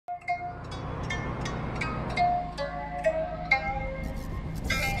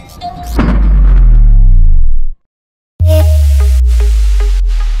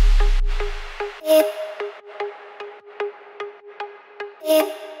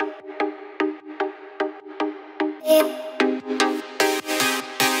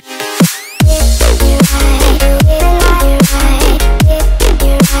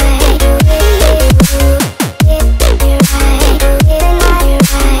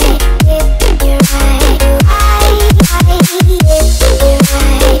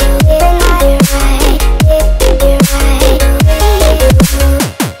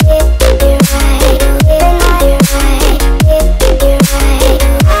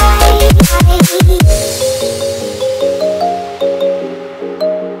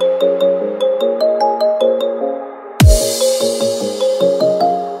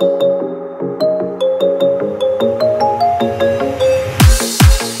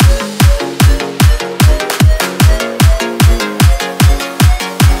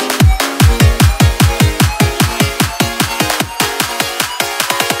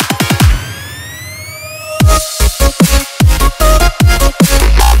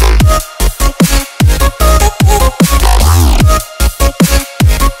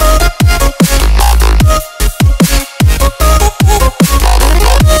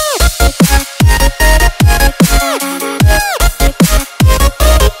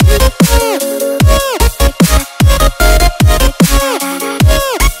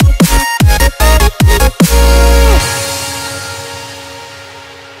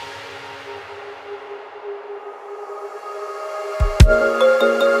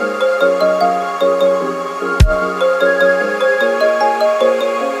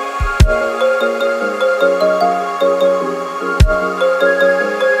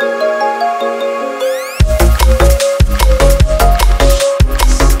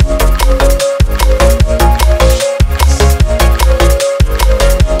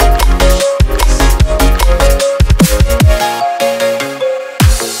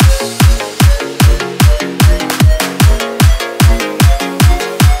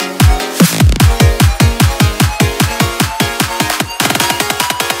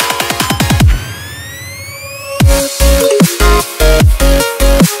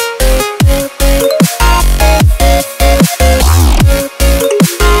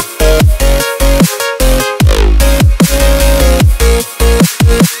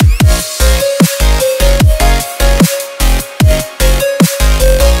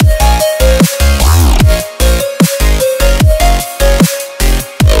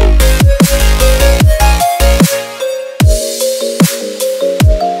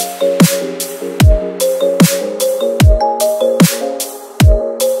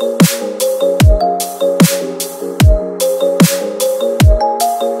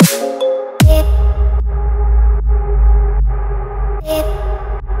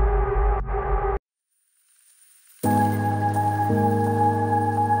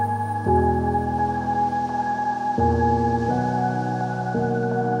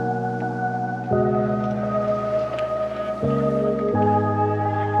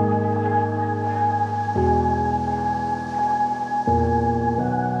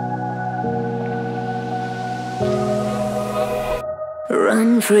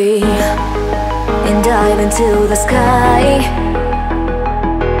Run free and dive into the sky.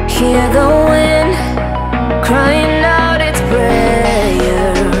 Hear the wind crying out its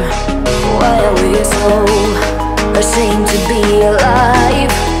prayer. Why are we so ashamed to be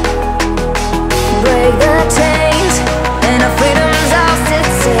alive? Break the chains and our freedom's ours to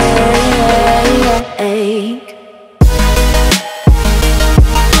take.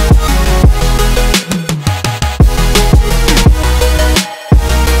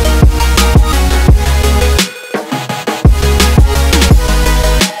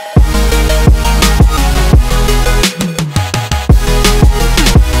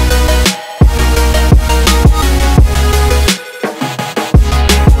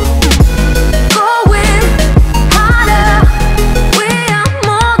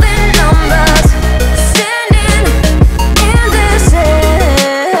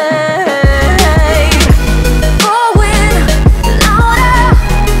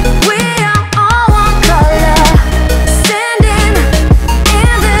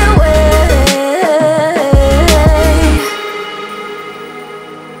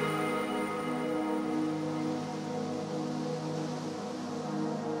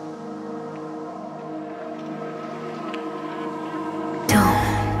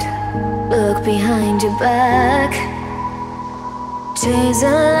 Look behind your back. Chase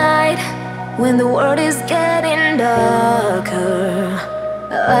a light when the world is getting darker.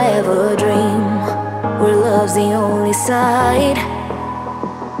 I have a dream where love's the only side.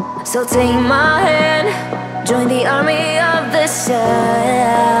 So take my hand, join the army of the shadows.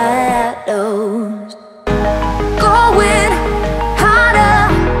 Going harder,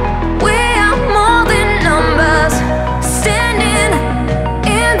 we are more than numbers.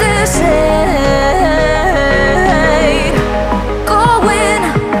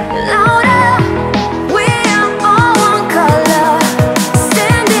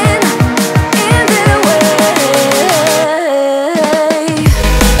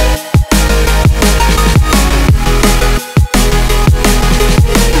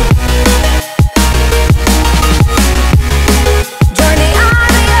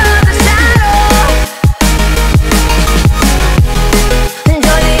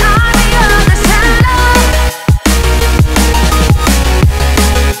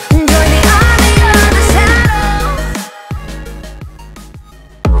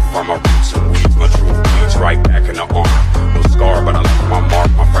 from my roots and weeds. My truth bleeds right back in the arm. No scar, but I left my mark.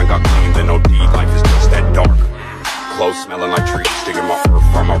 My friend got clean, then no deed. Life is just that dark. Clothes smelling like trees, digging my earth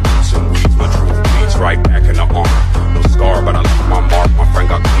from my roots and weeds. My truth bleeds right back in the arm. No scar, but I left my mark. My friend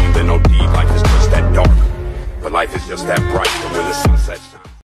got clean, then no deed. Life is just that dark, but life is just that bright.